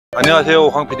안녕하세요,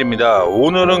 황PD입니다.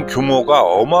 오늘은 규모가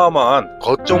어마어마한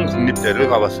거점국립대를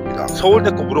가봤습니다.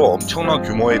 서울대급으로 엄청난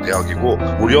규모의 대학이고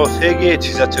무려 3개의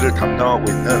지자체를 담당하고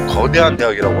있는 거대한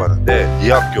대학이라고 하는데 이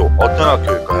학교 어떤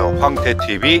학교일까요?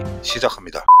 황태TV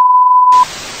시작합니다.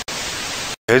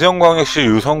 대전광역시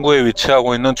유성구에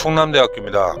위치하고 있는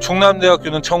충남대학교입니다.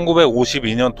 충남대학교는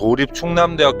 1952년 도립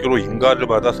충남대학교로 인가를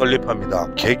받아 설립합니다.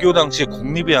 개교 당시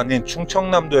국립이 아닌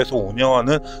충청남도에서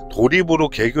운영하는 도립으로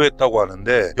개교했다고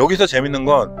하는데, 여기서 재밌는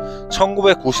건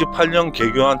 1998년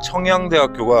개교한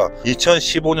청양대학교가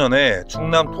 2015년에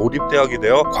충남 도립대학이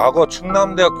되어 과거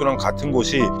충남대학교랑 같은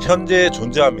곳이 현재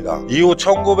존재합니다. 이후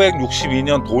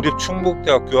 1962년 도립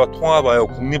충북대학교와 통합하여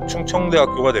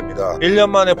국립충청대학교가 됩니다. 1년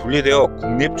만에 분리되어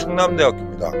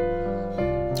국립충남대학교입니다.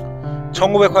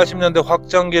 1980년대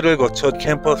확장기를 거쳐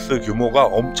캠퍼스 규모가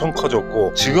엄청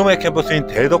커졌고 지금의 캠퍼스인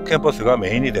대덕 캠퍼스가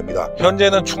메인이 됩니다.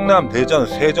 현재는 충남, 대전,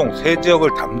 세종 세 지역을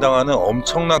담당하는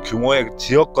엄청난 규모의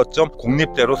지역거점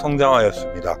국립대로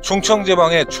성장하였습니다.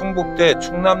 충청지방에 충북대,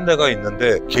 충남대가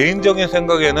있는데 개인적인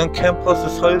생각에는 캠퍼스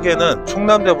설계는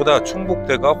충남대보다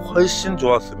충북대가 훨씬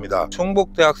좋았습니다.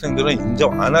 충북대 학생들은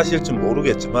인정 안 하실지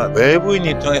모르겠지만 외부인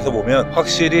입장에서 보면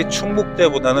확실히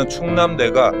충북대보다는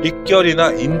충남대가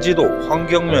입결이나 인지도,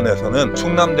 환경면에서는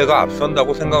충남대가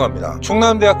앞선다고 생각합니다.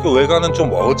 충남대학교 외관은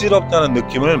좀 어지럽다는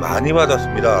느낌을 많이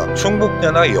받았습니다.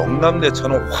 충북대나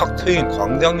영남대처럼 확 트인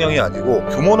광장형이 아니고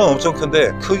규모는 엄청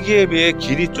큰데 크기에 비해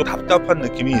길이 좀 답답한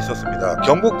느낌이 있었습니다.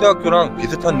 경북대학교랑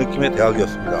비슷한 느낌의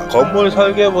대학이었습니다. 건물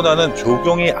설계보다는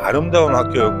조경이 아름다운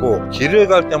학교였고 길을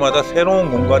갈 때마다 새로운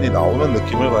공간이 나오는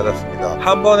느낌을 받았습니다.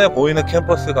 한 번에 보이는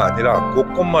캠퍼스가 아니라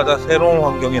곳곳마다 새로운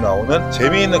환경이 나오는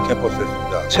재미있는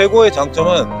캠퍼스였습니다. 최고의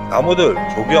장점은 나무들,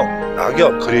 조경,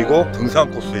 낙엽, 그리고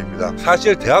등산 코스입니다.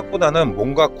 사실 대학보다는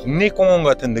뭔가 국립공원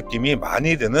같은 느낌이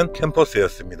많이 드는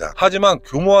캠퍼스였습니다. 하지만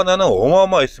규모 하나는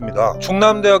어마어마했습니다.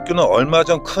 충남대학교는 얼마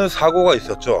전 큰 사고가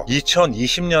있었죠.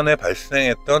 2020년에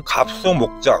발생했던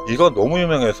갑수목장, 이거 너무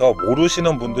유명해서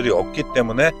모르시는 분들이 없기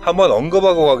때문에 한번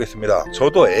언급하고 가겠습니다.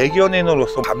 저도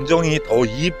애견인으로서 감정이 더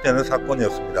이입되는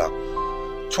사건이었습니다.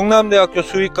 충남대학교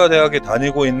수의과 대학에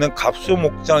다니고 있는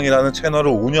갑수목장이라는 채널을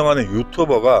운영하는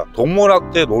유튜버가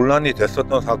동물학대 논란이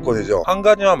됐었던 사건이죠. 한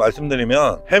가지만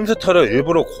말씀드리면 햄스터를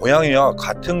일부러 고양이와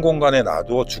같은 공간에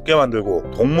놔두어 죽게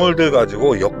만들고 동물들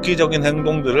가지고 엽기적인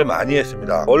행동들을 많이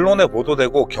했습니다. 언론에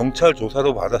보도되고 경찰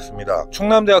조사도 받았습니다.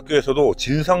 충남대학교에서도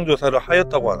진상조사를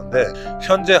하였다고 하는데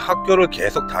현재 학교를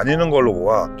계속 다니는 걸로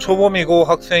보아 초범이고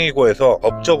학생이고 해서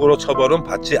법적으로 처벌은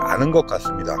받지 않은 것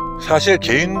같습니다. 사실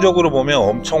개인적으로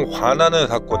보면 엄청 화나는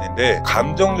사건인데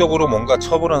감정적으로 뭔가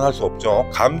처벌은 할 수 없죠.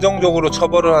 감정적으로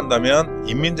처벌을 한다면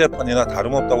인민재판이나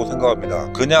다름없다고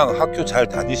생각합니다. 그냥 학교 잘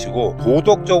다니시고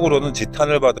도덕적으로는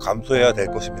지탄을 받아 감수해야 될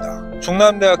것입니다.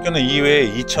 충남대학교는 이외에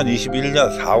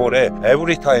 2021년 4월에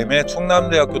에브리타임에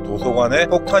충남대학교 도서관에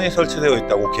폭탄이 설치되어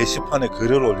있다고 게시판에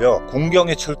글을 올려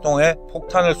군경이 출동해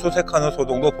폭탄을 수색하는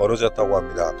소동도 벌어졌다고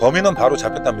합니다. 범인은 바로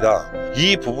잡혔답니다.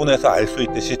 이 부분에서 알 수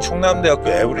있듯이 충남대학교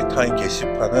에브리타임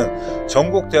게시판은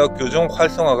전국 대학교 중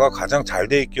활성화가 가장 잘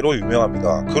돼 있기로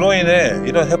유명합니다. 그로 인해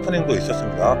이런 해프닝도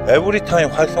있었습니다. 에브리타임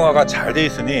활성화가 잘 돼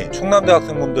있으니 충남대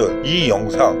학생분들 이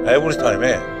영상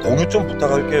에브리타임에 공유 좀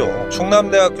부탁할게요.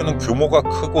 충남대학교는 규모가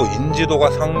크고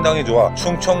인지도가 상당히 좋아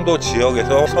충청도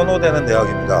지역에서 선호되는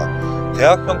대학입니다.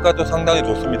 대학평가도 상당히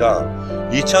좋습니다.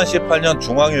 2018년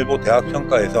중앙일보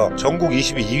대학평가에서 전국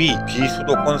 22위,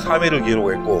 비수도권 3위를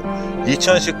기록했고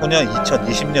 2019년,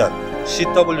 2020년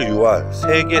CWUR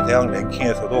세계 대학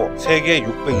랭킹에서도 세계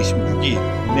 626위,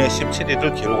 국내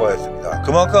 17위를 기록하였습니다.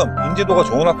 그만큼 인지도가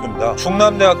좋은 학교입니다.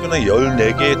 충남대학교는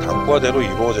 14개의 단과대로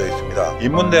이루어져 있습니다.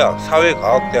 인문대학,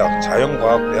 사회과학대학,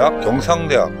 자연과학대학,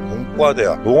 경상대학,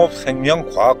 공과대학,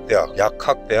 농업생명과학대학,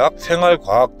 약학대학,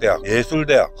 생활과학대학,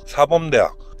 예술대학,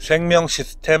 사범대학,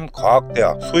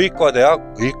 생명시스템과학대학,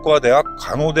 수의과대학, 의과대학,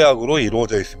 간호대학으로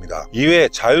이루어져 있습니다. 이외에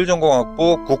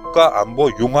자율전공학부,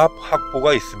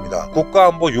 국가안보융합학부가 있습니다.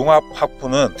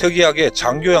 국가안보융합학부는 특이하게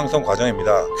장교 양성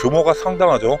과정입니다. 규모가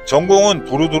상당하죠. 전공은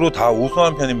두루두루 다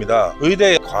우수한 편입니다.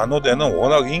 의대, 간호대는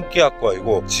워낙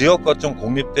인기학과이고 지역거점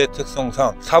국립대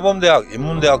특성상 사범대학,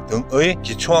 인문대학 등의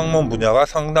기초학문 분야가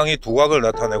상당히 두각을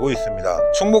나타내고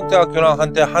있습니다. 충북대학교랑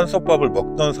한때 한솥밥을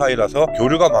먹던 사이라서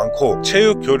교류가 많고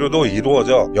체육 교류도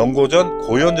이루어져 연고전,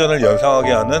 고연전을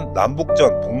연상하게 하는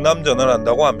남북전, 북남전을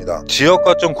한다고 합니다.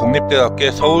 지역거점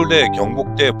국립대학교 서울대,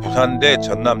 경북대, 부산대,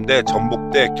 전남대,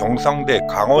 전북대, 경상대,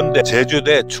 강원대,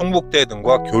 제주대, 충북대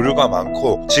등과 교류가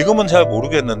많고, 지금은 잘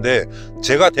모르겠는데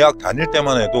제가 대학 다닐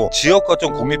때만 해도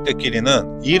지역거점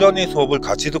국립대끼리는 이러니 수업을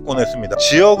같이 듣곤 했습니다.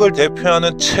 지역을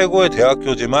대표하는 최고의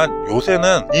대학교지만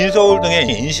요새는 인서울 등의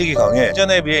인식이 강해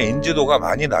예전에 비해 인지도가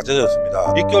많이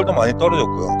낮아졌습니다. 입결도 많이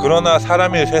떨어졌고요. 그러나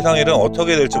사람일 세상일은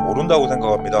어떻게 될지 모른다고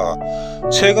생각합니다.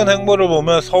 최근 행보를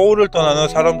보면 서울을 떠나는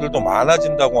사람들도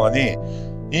많아진다고 하니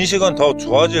인식은 더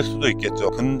좋아질 수도 있겠죠.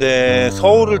 근데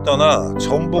서울을 떠나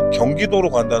전북, 경기도로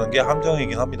간다는 게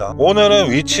함정이긴 합니다.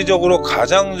 오늘은 위치적으로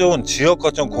가장 좋은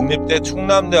지역거점 국립대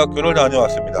충남대학교를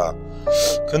다녀왔습니다.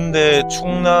 근데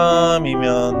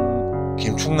충남이면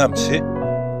김충남씨?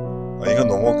 이건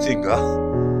너무 억지인가?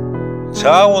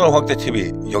 자, 오늘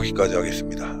황태TV 여기까지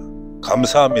하겠습니다.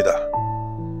 감사합니다.